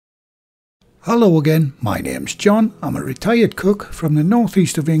Hello again, my name's John. I'm a retired cook from the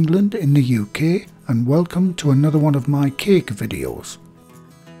northeast of England in the UK, and welcome to another one of my cake videos.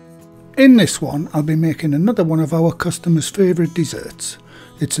 In this one I'll be making another one of our customers' favourite desserts.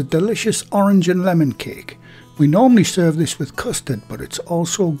 It's a delicious orange and lemon cake. We normally serve this with custard, but it's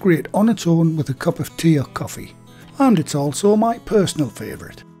also great on its own with a cup of tea or coffee. And it's also my personal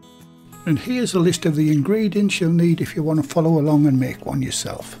favourite. And here's a list of the ingredients you'll need if you want to follow along and make one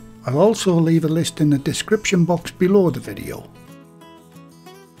yourself. I'll also leave a list in the description box below the video.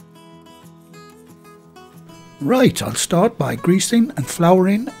 Right, I'll start by greasing and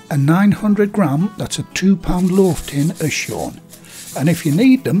flouring a 900 gram, that's a 2-pound loaf tin as shown. And if you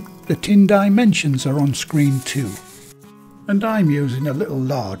need them, the tin dimensions are on screen too. And I'm using a little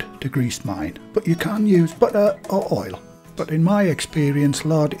lard to grease mine, but you can use butter or oil. But in my experience,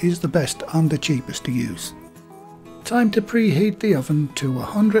 lard is the best and the cheapest to use. Time to preheat the oven to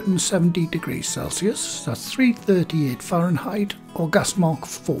 170 degrees Celsius, that's 338 Fahrenheit or gas mark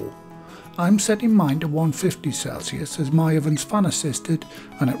 4. I'm setting mine to 150 Celsius as my oven's fan assisted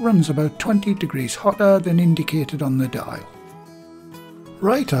and it runs about 20 degrees hotter than indicated on the dial.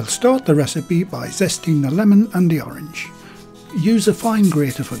 Right, I'll start the recipe by zesting the lemon and the orange. Use a fine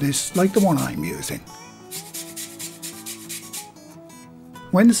grater for this, like the one I'm using.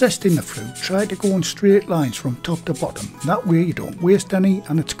 When zesting the fruit, try to go in straight lines from top to bottom, that way you don't waste any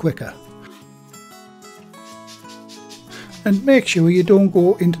and it's quicker. And make sure you don't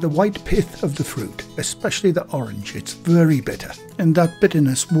go into the white pith of the fruit, especially the orange, it's very bitter, and that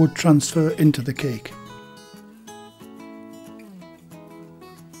bitterness would transfer into the cake.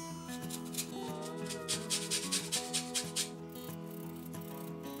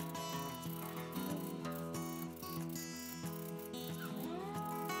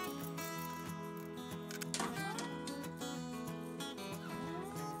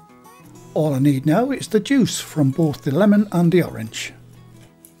 All I need now is the juice from both the lemon and the orange.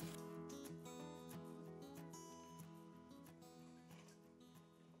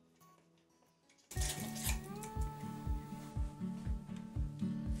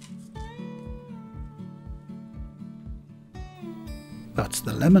 That's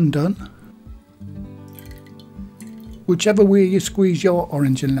the lemon done. Whichever way you squeeze your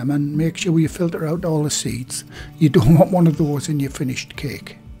orange and lemon, make sure you filter out all the seeds. You don't want one of those in your finished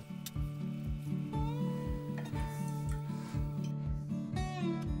cake.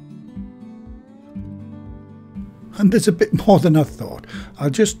 And there's a bit more than I thought.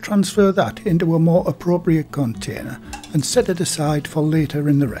 I'll just transfer that into a more appropriate container and set it aside for later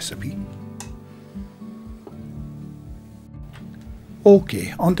in the recipe.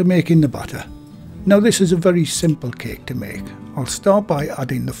 Okay, on to making the batter. Now this is a very simple cake to make. I'll start by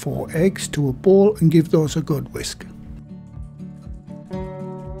adding the 4 eggs to a bowl and give those a good whisk.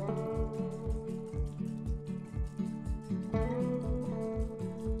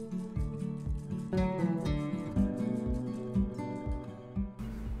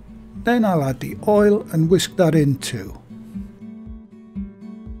 Then I'll add the oil and whisk that in too.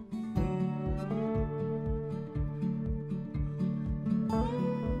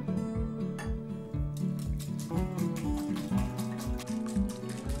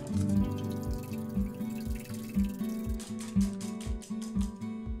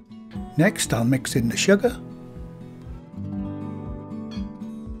 Next I'll mix in the sugar.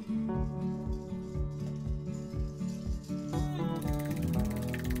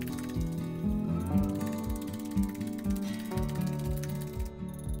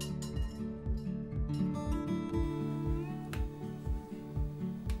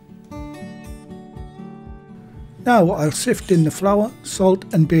 Now I'll sift in the flour,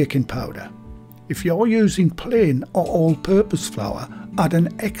 salt and baking powder. If you're using plain or all-purpose flour, add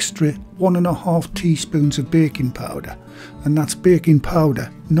an extra 1.5 teaspoons of baking powder, and that's baking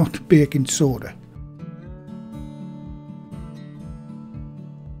powder, not baking soda.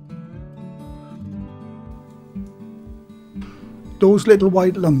 Those little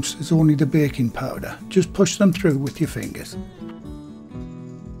white lumps is only the baking powder, just push them through with your fingers.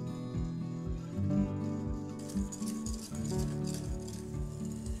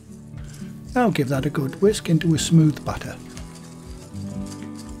 Now give that a good whisk into a smooth batter.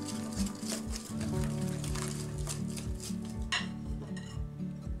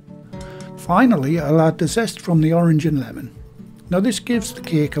 Finally, I'll add the zest from the orange and lemon. Now this gives the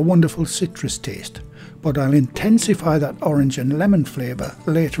cake a wonderful citrus taste, but I'll intensify that orange and lemon flavour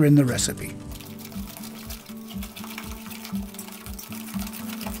later in the recipe.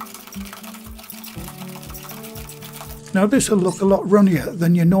 Now this will look a lot runnier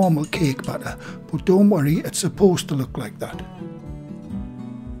than your normal cake batter, but don't worry, it's supposed to look like that.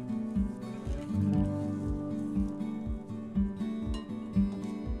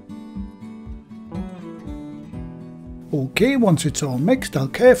 Okay, once it's all mixed, I'll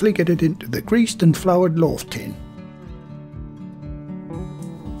carefully get it into the greased and floured loaf tin.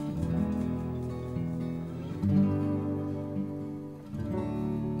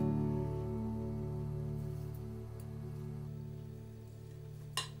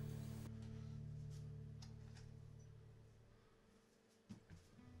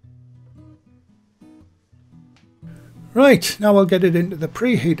 Right, now I'll get it into the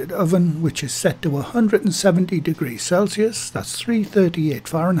preheated oven, which is set to 170 degrees Celsius, that's 338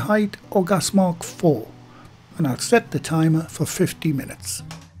 Fahrenheit, or gas mark 4, and I'll set the timer for 50 minutes.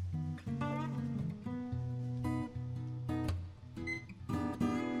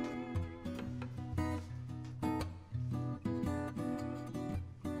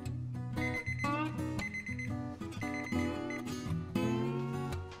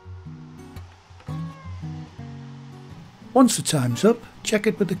 Once the time's up, check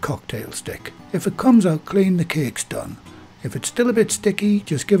it with the cocktail stick. If it comes out clean, the cake's done. If it's still a bit sticky,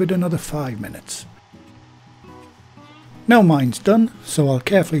 just give it another 5 minutes. Now mine's done, so I'll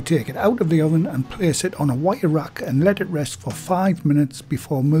carefully take it out of the oven and place it on a wire rack and let it rest for 5 minutes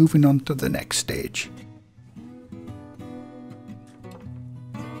before moving on to the next stage.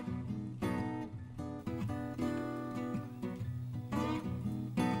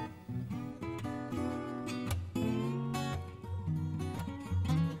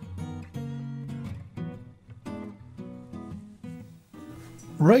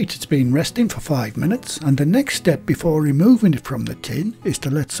 Right, it's been resting for 5 minutes, and the next step before removing it from the tin is to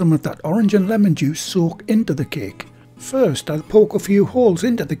let some of that orange and lemon juice soak into the cake. First, I'll poke a few holes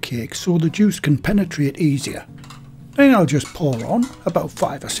into the cake so the juice can penetrate easier. Then I'll just pour on about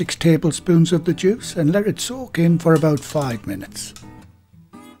 5 or 6 tablespoons of the juice and let it soak in for about 5 minutes.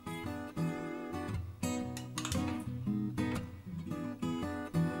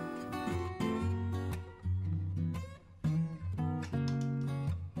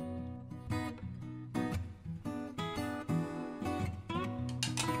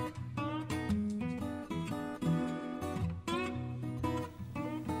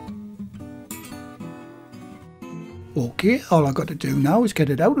 Okay, all I've got to do now is get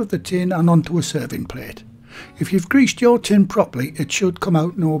it out of the tin and onto a serving plate. If you've greased your tin properly, it should come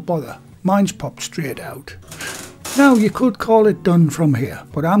out no bother. Mine's popped straight out. Now you could call it done from here,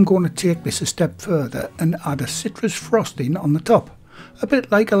 but I'm going to take this a step further and add a citrus frosting on the top, a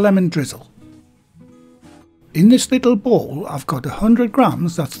bit like a lemon drizzle. In this little bowl I've got 100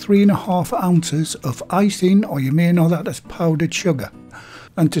 grams, that's 3.5 ounces of icing, or you may know that as powdered sugar.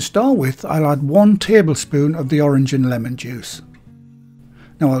 And to start with, I'll add 1 tablespoon of the orange and lemon juice.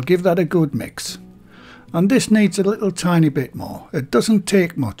 Now I'll give that a good mix. And this needs a little tiny bit more. It doesn't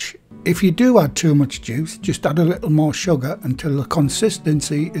take much. If you do add too much juice, just add a little more sugar until the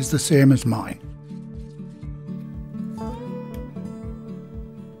consistency is the same as mine.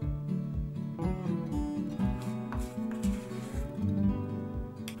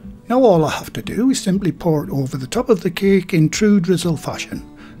 Now all I have to do is simply pour it over the top of the cake in true drizzle fashion.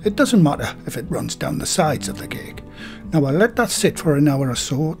 It doesn't matter if it runs down the sides of the cake. Now I'll let that sit for an hour or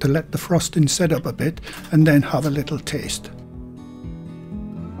so to let the frosting set up a bit and then have a little taste.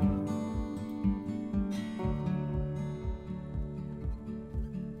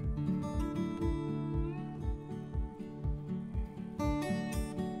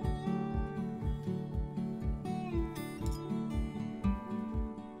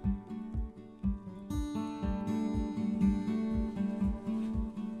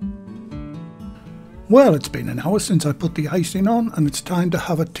 Well, it's been an hour since I put the icing on, and it's time to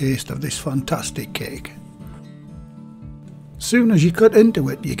have a taste of this fantastic cake. Soon as you cut into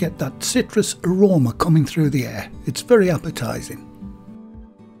it, you get that citrus aroma coming through the air. It's very appetizing.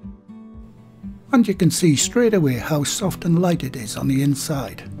 And you can see straight away how soft and light it is on the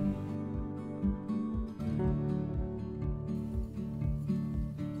inside.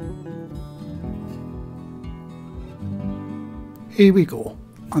 Here we go.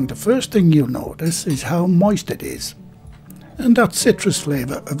 And the first thing you'll notice is how moist it is. And that citrus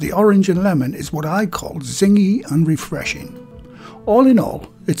flavour of the orange and lemon is what I call zingy and refreshing. All in all,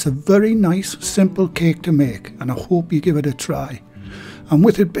 it's a very nice, simple cake to make, and I hope you give it a try. And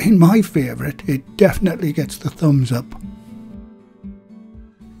with it being my favourite, it definitely gets the thumbs up.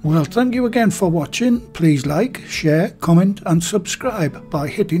 Well, thank you again for watching. Please like, share, comment and subscribe by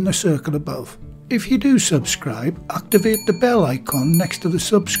hitting the circle above. If you do subscribe, activate the bell icon next to the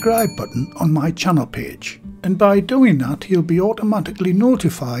subscribe button on my channel page. And by doing that, you'll be automatically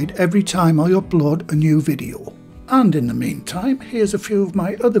notified every time I upload a new video. And in the meantime, here's a few of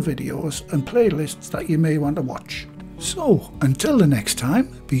my other videos and playlists that you may want to watch. So, until the next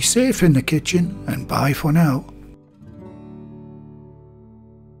time, be safe in the kitchen and bye for now.